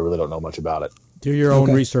I really don't know much about it. Do your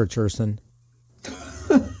own research, Urson.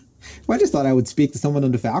 Well, I just thought I would speak to someone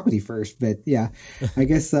on the faculty first, but yeah, I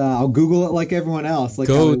guess I'll Google it like everyone else.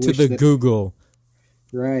 Go to the Google.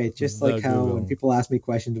 Right, just like how when people ask me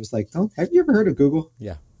questions, it was like, "Oh, have you ever heard of Google?"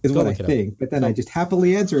 Yeah, is what I think. But then I just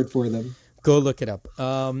happily answer it for them. Go look it up.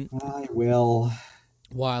 I will.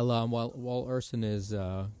 While Urson is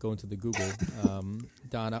going to the Google,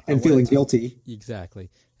 Don, and feeling guilty. Exactly,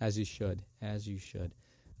 as you should.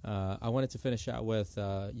 I wanted to finish out with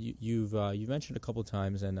you've mentioned a couple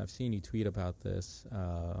times, and I've seen you tweet about this,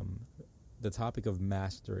 the topic of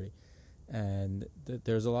mastery. And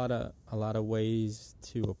there's a lot of ways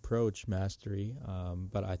to approach mastery,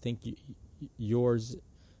 but I think yours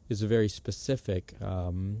is a very specific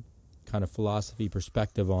kind of philosophy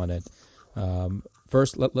perspective on it.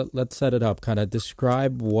 First, let's set it up. Kind of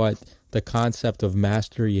describe what the concept of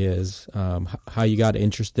mastery is, how you got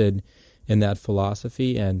interested in that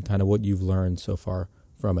philosophy, and kind of what you've learned so far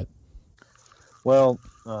from it. Well,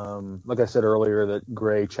 like I said earlier, that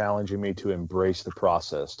Gray challenging me to embrace the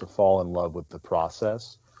process, to fall in love with the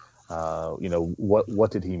process.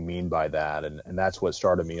 What did he mean by that? And that's what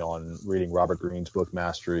started me on reading Robert Greene's book,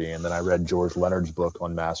 Mastery. And then I read George Leonard's book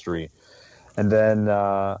on mastery. And then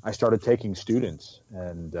I started taking students.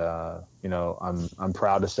 And, I'm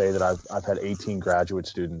proud to say that I've had 18 graduate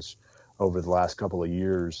students over the last couple of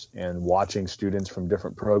years, and watching students from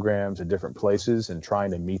different programs and different places and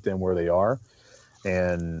trying to meet them where they are.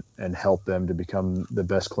 And help them to become the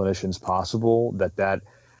best clinicians possible. That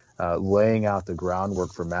laying out the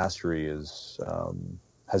groundwork for mastery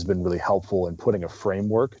has been really helpful in putting a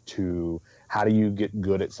framework to how do you get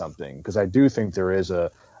good at something. Because I do think there is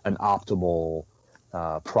an optimal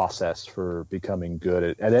process for becoming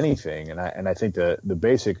good at anything. And I think the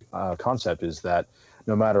basic concept is that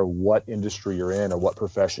no matter what industry you're in or what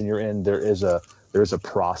profession you're in, there is a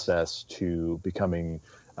process to becoming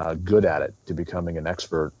good at it, to becoming an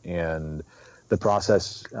expert. And the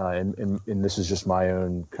process, and this is just my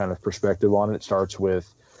own kind of perspective on it, it starts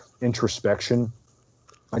with introspection,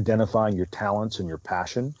 identifying your talents and your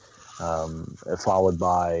passion, followed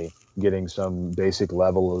by getting some basic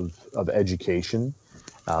level of education,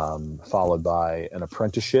 followed by an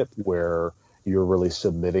apprenticeship where you're really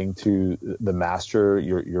submitting to the master,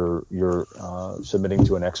 you're submitting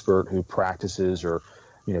to an expert who practices or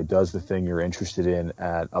does the thing you're interested in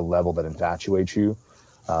at a level that infatuates you,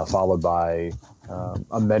 followed by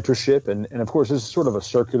a mentorship. And of course, this is sort of a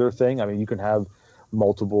circular thing. I mean, you can have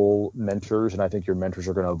multiple mentors, and I think your mentors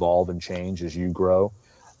are going to evolve and change as you grow.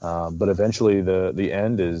 But eventually the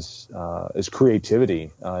end is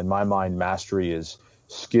creativity. In my mind, mastery is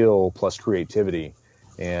skill plus creativity.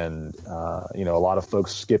 And, a lot of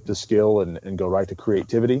folks skip the skill and go right to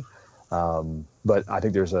creativity. But I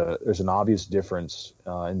think there's an obvious difference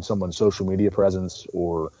in someone's social media presence,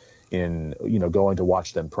 or in going to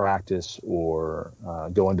watch them practice, or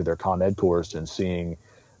going to their Con Ed course and seeing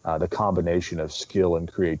the combination of skill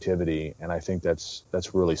and creativity. And I think that's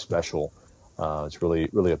really special. It's really,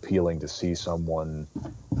 really appealing to see someone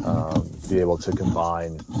be able to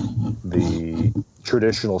combine the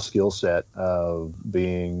traditional skill set of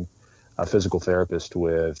being a physical therapist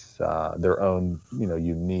with their own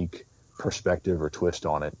unique perspective or twist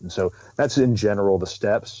on it. And so that's in general the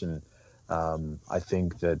steps. And I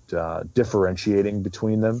think that differentiating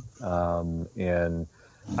between them and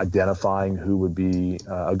identifying who would be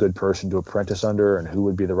a good person to apprentice under and who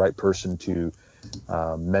would be the right person to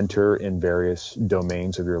mentor in various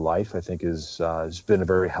domains of your life, I think has been a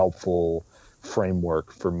very helpful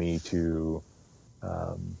framework for me to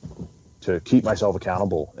keep myself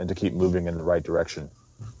accountable and to keep moving in the right direction.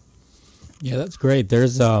 Yeah, that's great.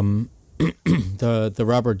 There's the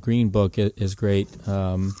Robert Greene book is great,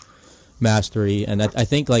 Mastery, and I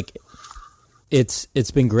think like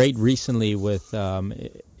it's been great recently with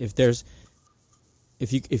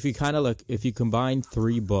if you kind of look, if you combine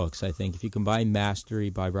three books, I think if you combine Mastery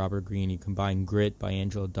by Robert Greene, you combine Grit by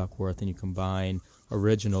Angela Duckworth, and you combine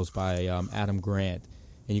Originals by Adam Grant,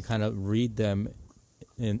 and you kind of read them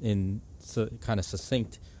in kind of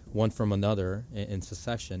succinct, one from another in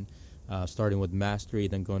succession, starting with Mastery,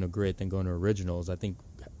 then going to Grit, then going to Originals. I think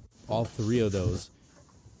all three of those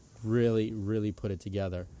really, really put it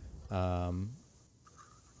together.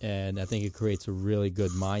 And I think it creates a really good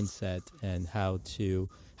mindset and how to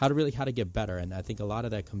get better. And I think a lot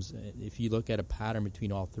of that comes, if you look at a pattern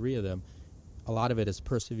between all three of them, a lot of it is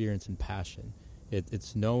perseverance and passion.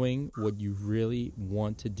 It's knowing what you really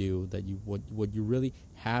want to do, what you really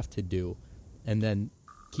have to do, and then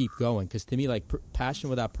keep going. Because to me, like passion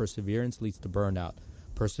without perseverance leads to burnout.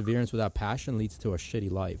 Perseverance without passion leads to a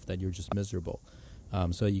shitty life that you're just miserable.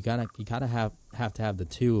 So you gotta have to have the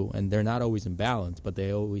two, and they're not always in balance, but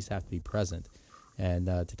they always have to be present, and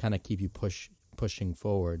to kind of keep you pushing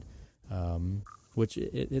forward, which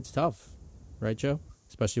it's tough, right, Joe?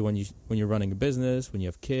 Especially when you're running a business, when you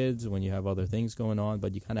have kids, when you have other things going on,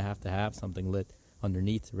 but you kind of have to have something lit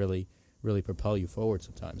underneath to really propel you forward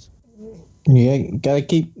sometimes. Yeah, you gotta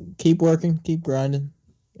keep working, keep grinding.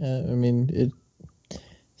 I mean,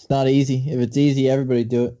 it's not easy. If it's easy, everybody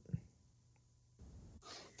do it.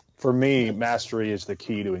 For me, mastery is the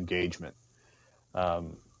key to engagement.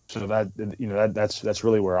 So that's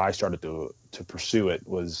really where I started to pursue it,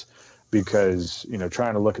 was because,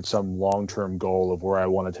 trying to look at some long-term goal of where I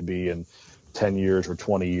wanted to be in 10 years or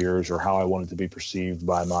 20 years, or how I wanted to be perceived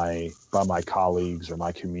by my colleagues or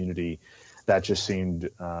my community, that just seemed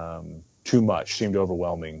too much, seemed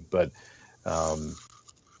overwhelming. But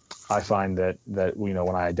I find that when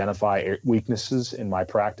I identify weaknesses in my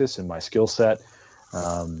practice and my skill set,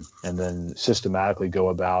 and then systematically go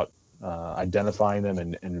about identifying them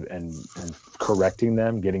and correcting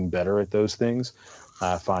them, getting better at those things,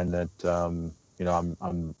 I find that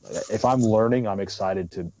if I'm learning, I'm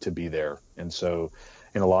excited to be there. And so,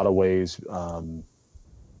 in a lot of ways,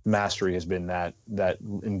 mastery has been that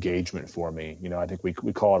engagement for me. I think we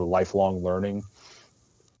call it a lifelong learning.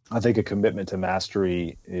 I think a commitment to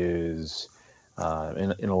mastery is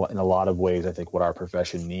in a lot of ways, I think, what our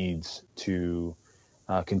profession needs to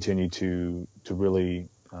continue to really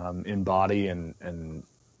embody and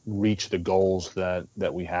reach the goals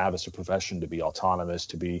that we have as a profession, to be autonomous,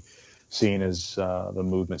 to be seen as the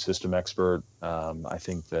movement system expert. I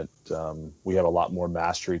think that we have a lot more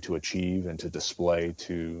mastery to achieve and to display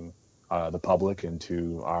to the public and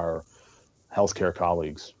to our healthcare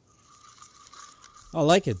colleagues. I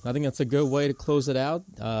like it. I think that's a good way to close it out.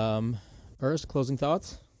 Urs, closing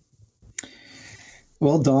thoughts?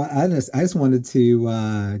 Well, Don, I just wanted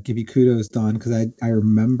to give you kudos, Don, because I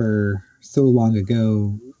remember so long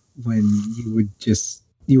ago when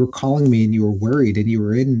you were calling me and you were worried, and you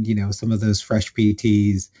were in, some of those fresh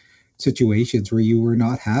PTs situations where you were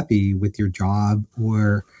not happy with your job,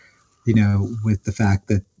 or, with the fact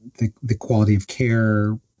that the quality of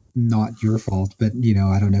care, not your fault, but,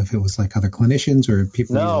 I don't know if it was like other clinicians or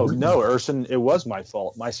people. No, Urson, it was my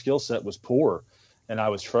fault. My skill set was poor. And I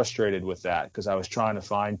was frustrated with that because I was trying to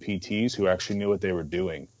find PTs who actually knew what they were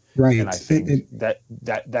doing. Right. And I think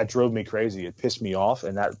that drove me crazy. It pissed me off.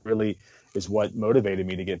 And that really is what motivated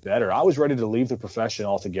me to get better. I was ready to leave the profession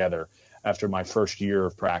altogether after my first year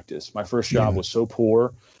of practice. My first job was so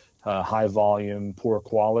poor, high volume, poor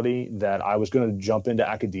quality, that I was going to jump into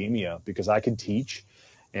academia because I could teach,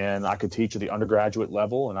 and I could teach at the undergraduate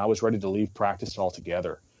level. And I was ready to leave practice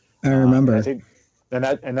altogether. I remember. I think,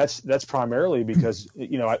 And that's primarily because,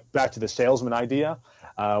 back to the salesman idea,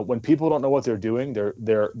 when people don't know what they're doing,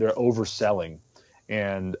 they're overselling,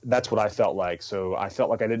 and that's what I felt like. So I felt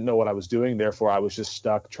like I didn't know what I was doing. Therefore, I was just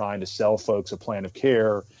stuck trying to sell folks a plan of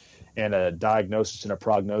care and a diagnosis and a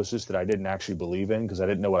prognosis that I didn't actually believe in because I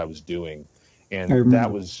didn't know what I was doing, and that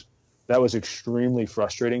was extremely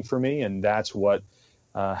frustrating for me. And that's what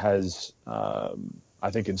has I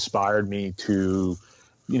think inspired me to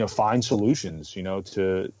find solutions,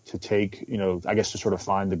 to take, I guess to sort of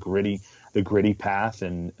find the gritty path.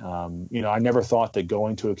 And, I never thought that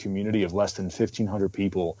going to a community of less than 1,500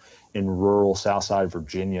 people in rural Southside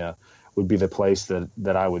Virginia would be the place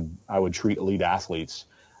that I would treat elite athletes,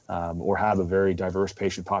 or have a very diverse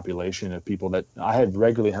patient population of people that I had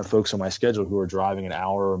regularly have folks on my schedule who are driving an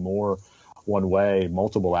hour or more one way,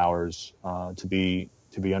 multiple hours to be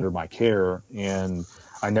under my care. And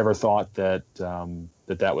I never thought that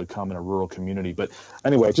that would come in a rural community. But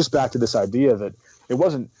anyway, just back to this idea that it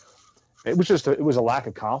was a lack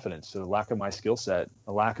of confidence, a lack of my skill set,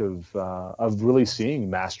 a lack of really seeing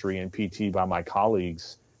mastery in PT by my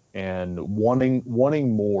colleagues, and wanting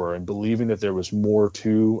more and believing that there was more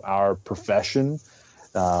to our profession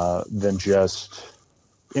than just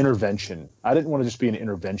intervention. I didn't want to just be an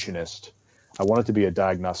interventionist. I wanted to be a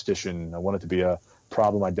diagnostician. I wanted to be a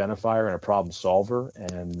problem identifier and a problem solver.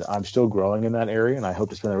 And I'm still growing in that area. And I hope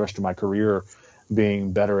to spend the rest of my career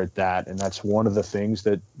being better at that. And that's one of the things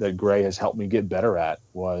that Gray has helped me get better at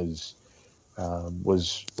was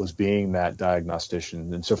being that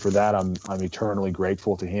diagnostician. And so for that, I'm eternally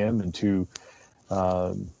grateful to him and to,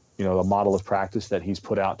 the model of practice that he's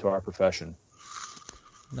put out to our profession.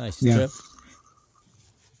 Nice. Yeah. Trip.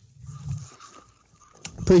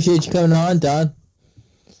 Appreciate you coming on, Don.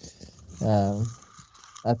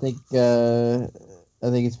 I think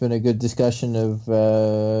it's been a good discussion of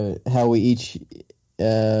how we each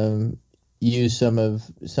use some of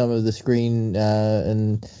the screen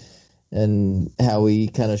and how we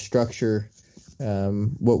kind of structure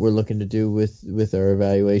what we're looking to do with our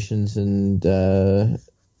evaluations and then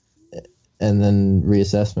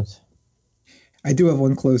reassessments. I do have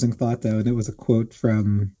one closing thought, though, and it was a quote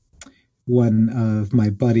from one of my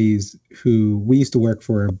buddies who we used to work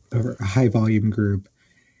for a high volume group.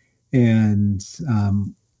 And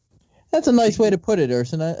that's a nice way to put it,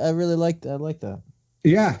 Urson. I really like that.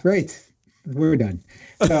 Yeah, right. We're done.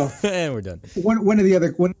 So and we're done. One of the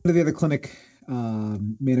other clinic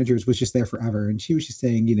managers was just there forever, and she was just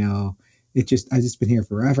saying, I've just been here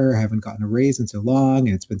forever. I haven't gotten a raise in so long,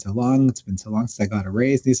 and it's been so long since I got a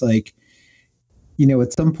raise. And he's like,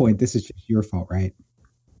 at some point, this is just your fault, right?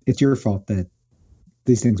 It's your fault that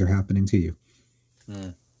these things are happening to you.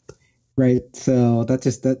 Mm. Right. So that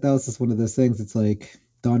was just one of those things. It's like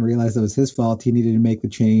Don realized it was his fault. He needed to make the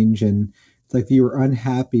change. And it's like, if you were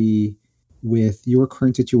unhappy with your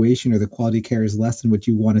current situation or the quality of care is less than what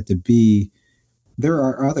you want it to be, there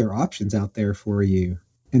are other options out there for you.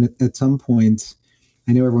 And at some point,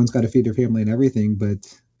 I know everyone's got to feed their family and everything, but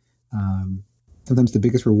sometimes the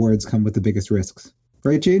biggest rewards come with the biggest risks.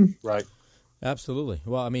 Right, Gene? Right. Absolutely.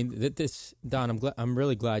 Well, I mean, this, Don, I'm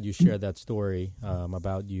really glad you shared that story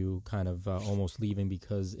about you kind of almost leaving,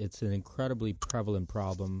 because it's an incredibly prevalent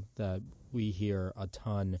problem that we hear a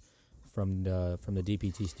ton from the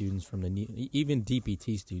DPT students, even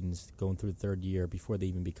DPT students going through the third year before they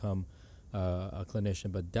even become a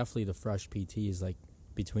clinician. But definitely the fresh PT is like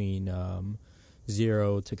between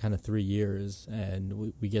 0 to kind of 3 years,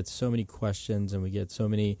 and we get so many questions, and we get so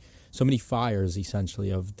many fires essentially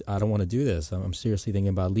of, I don't want to do this. I'm seriously thinking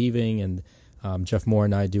about leaving. And Jeff Moore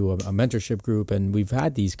and I do a mentorship group, and we've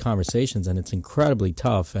had these conversations, and it's incredibly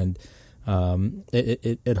tough. And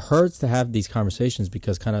it hurts to have these conversations,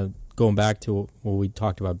 because kind of going back to what we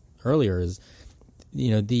talked about earlier is,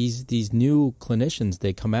 these new clinicians,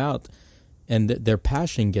 they come out and their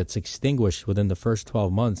passion gets extinguished within the first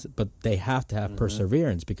 12 months, but they have to have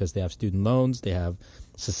perseverance, because they have student loans, they have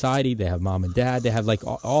society, they have mom and dad, they have like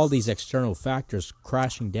all these external factors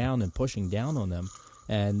crashing down and pushing down on them,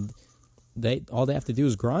 and all they have to do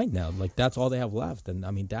is grind now. Like, that's all they have left. And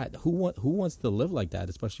I mean, that who wants to live like that,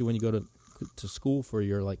 especially when you go to school for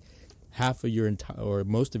your like half of your entire or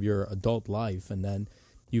most of your adult life, and then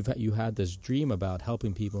you had this dream about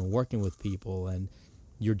helping people and working with people, and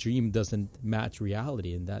your dream doesn't match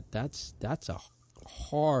reality, and that's a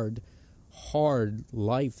hard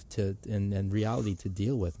life and reality to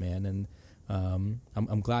deal with, man. And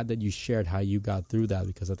I'm glad that you shared how you got through that,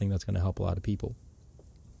 because I think that's going to help a lot of people.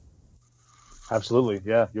 Absolutely.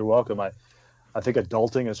 Yeah, you're welcome. I think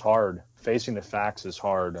adulting is hard. Facing the facts is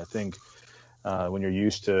hard. I think when you're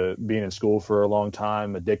used to being in school for a long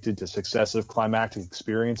time, addicted to successive climactic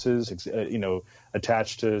experiences,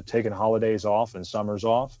 attached to taking holidays off and summers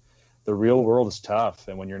off, the real world is tough.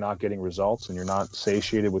 And when you're not getting results and you're not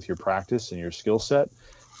satiated with your practice and your skill set,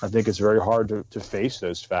 I think it's very hard to face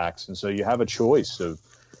those facts. And so you have a choice of,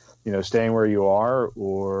 staying where you are,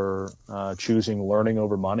 or choosing learning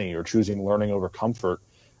over money, or choosing learning over comfort.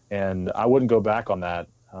 And I wouldn't go back on that.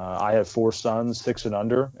 I have 4 sons, 6 and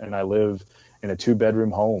under, and I live in a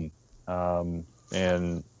 2-bedroom home.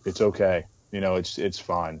 And it's okay. It's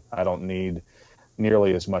fine. I don't need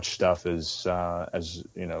nearly as much stuff as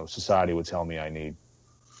society would tell me I need.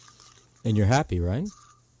 And you're happy, right?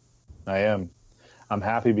 I am. I'm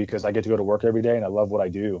happy because I get to go to work every day, and I love what I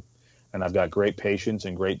do. And I've got great patients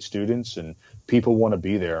and great students, and people want to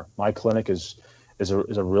be there. My clinic is is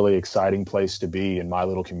a really exciting place to be in my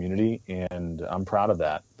little community, and I'm proud of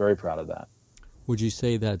that. Very proud of that. Would you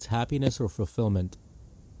say that's happiness or fulfillment?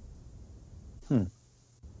 That's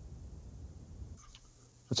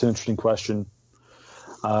an interesting question.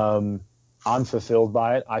 I'm fulfilled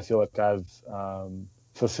by it. I feel like I've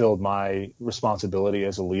fulfilled my responsibility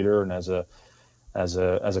as a leader and as a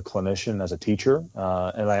clinician, as a teacher,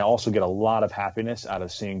 and I also get a lot of happiness out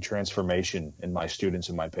of seeing transformation in my students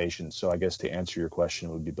and my patients. So I guess to answer your question,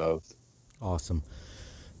 it would be both. Awesome.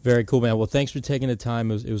 Very cool, man. Well, thanks for taking the time.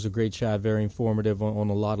 It was a great chat, very informative on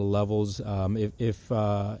a lot of levels. If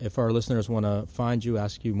our listeners want to find you,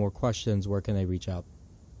 ask you more questions, where can they reach out?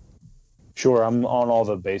 Sure, I'm on all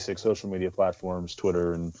the basic social media platforms,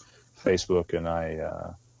 Twitter and Facebook, and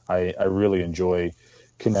I really enjoy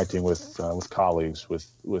connecting with colleagues,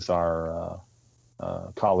 with our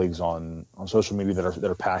colleagues on social media that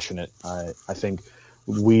are passionate. I think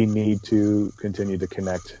we need to continue to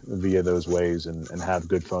connect via those ways and have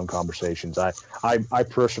good phone conversations. I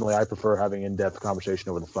personally prefer having in-depth conversation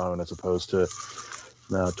over the phone as opposed to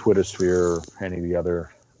Twitter sphere or any of the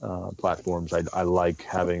other platforms. I like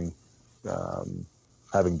having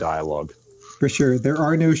dialogue. For sure. There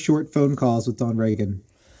are no short phone calls with Don Reagan.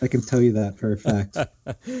 I can tell you that for a fact.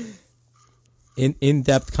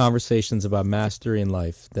 In-depth conversations about mastery in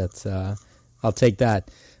life. That's I'll take that.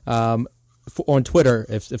 On Twitter,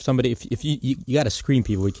 if you got to screen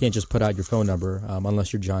people, you can't just put out your phone number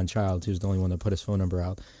unless you're John Childs, who's the only one that put his phone number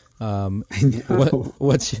out.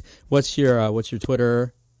 What's your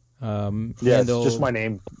Twitter handle? It's just my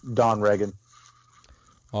name, Don Reagan.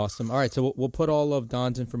 Awesome. All right, so we'll put all of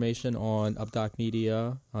Don's information on UpDoc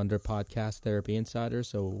Media under Podcast Therapy Insider,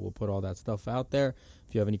 so we'll put all that stuff out there.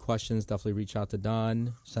 If you have any questions, definitely reach out to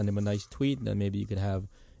Don, send him a nice tweet, and then maybe you could have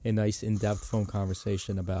a nice in-depth phone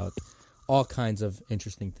conversation about all kinds of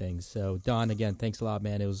interesting things. So, Don, again, thanks a lot,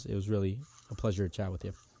 man. It was really a pleasure to chat with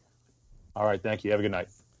you. All right, thank you. Have a good night.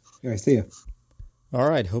 All right, see you. All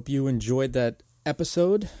right, hope you enjoyed that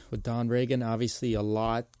episode with Don Reagan. Obviously a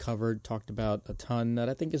lot covered, talked about a ton that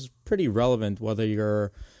I think is pretty relevant, whether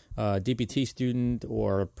you're a DPT student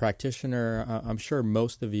or a practitioner. I'm sure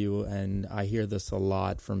most of you, and I hear this a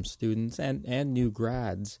lot from students and new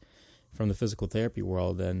grads from the physical therapy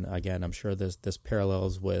world, and again, I'm sure this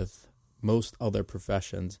parallels with most other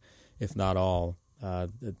professions, if not all,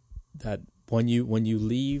 that when you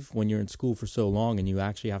leave, when you're in school for so long and you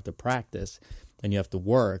actually have to practice and you have to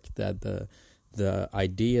work, that the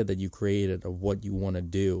idea that you created of what you want to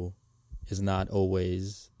do is not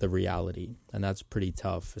always the reality. And that's pretty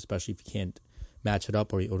tough, especially if you can't match it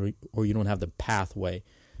up or you don't have the pathway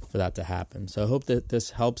for that to happen. So I hope that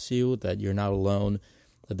this helps you, that you're not alone,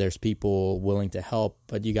 that there's people willing to help,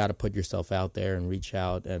 but you got to put yourself out there and reach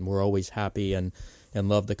out. And we're always happy and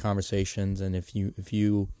love the conversations. And if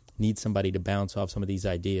you need somebody to bounce off some of these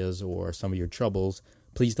ideas or some of your troubles,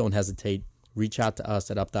 please don't hesitate. Reach out to us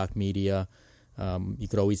at UpDoc Media. You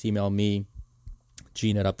could always email me,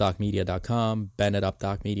 Gene at UpDocMedia.com, Ben at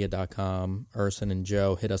UpDocMedia.com, Urson and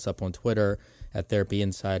Joe. Hit us up on Twitter at Therapy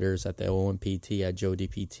Insiders, at the OMPT, at Joe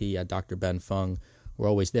DPT, at Dr. Ben Fung. We're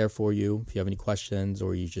always there for you. If you have any questions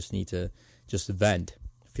or you just need to just vent,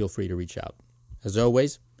 feel free to reach out. As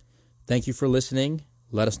always, thank you for listening.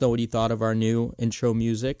 Let us know what you thought of our new intro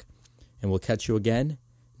music, and we'll catch you again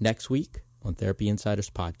next week on Therapy Insiders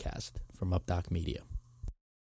Podcast from UpDoc Media.